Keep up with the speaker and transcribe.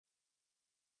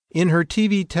In her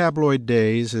TV tabloid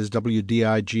days as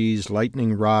WDIG's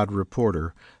lightning rod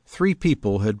reporter, 3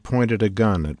 people had pointed a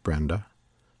gun at Brenda.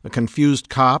 A confused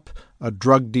cop, a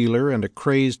drug dealer, and a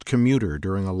crazed commuter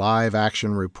during a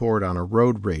live-action report on a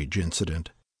road rage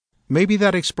incident. Maybe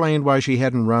that explained why she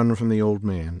hadn't run from the old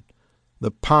man.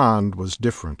 The pond was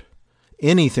different.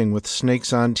 Anything with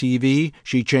snakes on TV,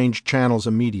 she changed channels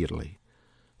immediately.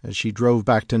 As she drove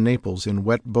back to Naples in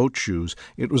wet boat shoes,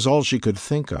 it was all she could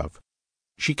think of.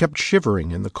 She kept shivering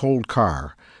in the cold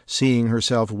car, seeing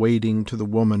herself wading to the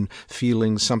woman,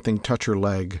 feeling something touch her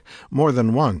leg. More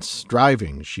than once,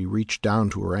 driving, she reached down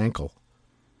to her ankle.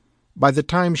 By the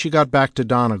time she got back to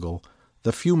Donegal,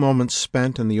 the few moments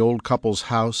spent in the old couple's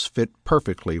house fit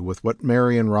perfectly with what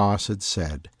Marion Ross had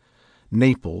said.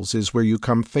 Naples is where you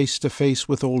come face to face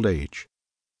with old age.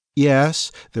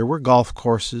 Yes, there were golf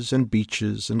courses and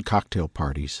beaches and cocktail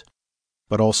parties,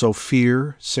 but also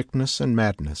fear, sickness, and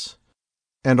madness.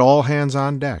 And all hands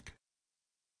on deck.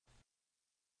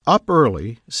 Up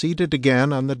early, seated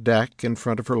again on the deck in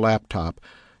front of her laptop,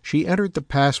 she entered the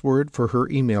password for her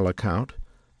email account,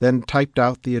 then typed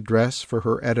out the address for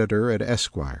her editor at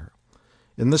Esquire.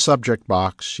 In the subject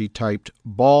box, she typed,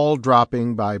 "Ball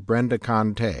Dropping by Brenda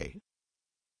Conte."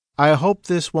 "I hope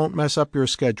this won't mess up your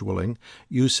scheduling.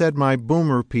 You said my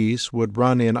Boomer piece would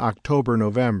run in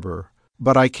October-November,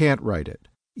 but I can't write it.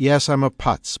 Yes, I'm a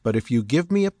putz, but if you give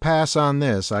me a pass on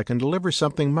this, I can deliver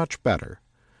something much better.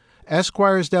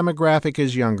 Esquire's demographic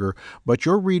is younger, but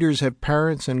your readers have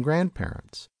parents and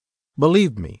grandparents.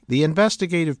 Believe me, the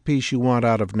investigative piece you want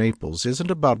out of Naples isn't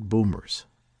about boomers.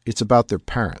 It's about their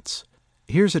parents.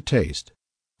 Here's a taste.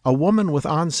 A woman with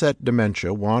onset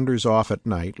dementia wanders off at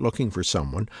night looking for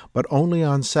someone, but only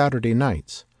on Saturday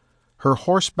nights. Her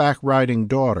horseback-riding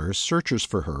daughter searches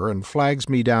for her and flags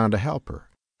me down to help her.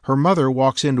 Her mother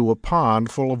walks into a pond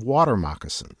full of water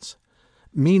moccasins.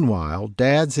 Meanwhile,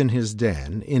 Dad's in his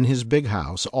den, in his big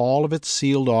house, all of it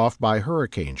sealed off by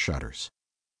hurricane shutters.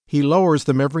 He lowers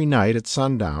them every night at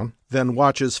sundown, then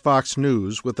watches Fox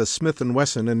News with a Smith &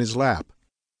 Wesson in his lap.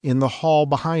 In the hall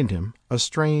behind him, a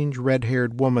strange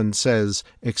red-haired woman says,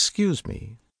 "Excuse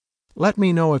me. Let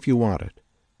me know if you want it.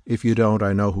 If you don't,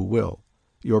 I know who will.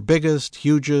 Your biggest,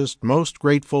 hugest, most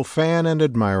grateful fan and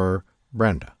admirer,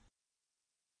 Brenda."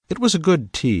 It was a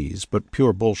good tease, but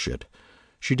pure bullshit.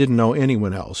 She didn't know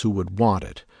anyone else who would want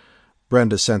it.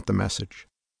 Brenda sent the message.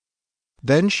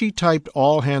 Then she typed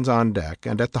 "all hands on deck,"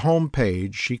 and at the home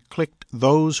page she clicked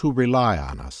 "those who rely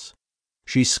on us."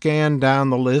 She scanned down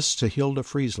the list to Hilda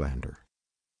Frieslander.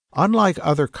 Unlike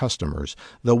other customers,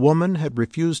 the woman had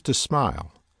refused to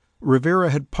smile. Rivera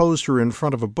had posed her in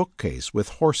front of a bookcase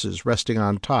with horses resting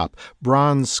on top,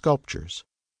 bronze sculptures.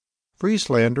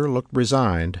 Frieslander looked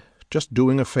resigned, just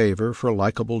doing a favor for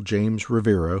likable James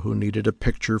Rivera who needed a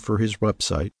picture for his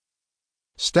website.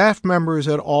 Staff members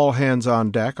at All Hands on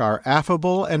Deck are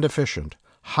affable and efficient.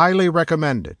 Highly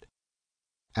recommended.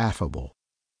 Affable.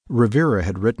 Rivera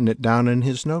had written it down in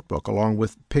his notebook along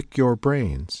with "Pick Your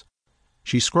Brains."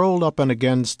 She scrolled up and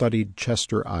again studied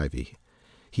Chester Ivy.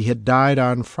 He had died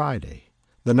on Friday.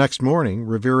 The next morning,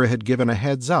 Rivera had given a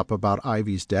heads-up about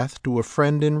Ivy's death to a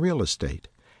friend in real estate,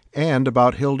 and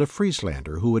about Hilda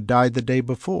Frieslander, who had died the day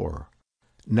before.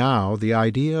 Now the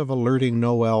idea of alerting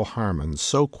Noel Harmon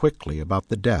so quickly about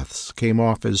the deaths came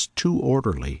off as too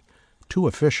orderly, too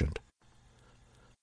efficient.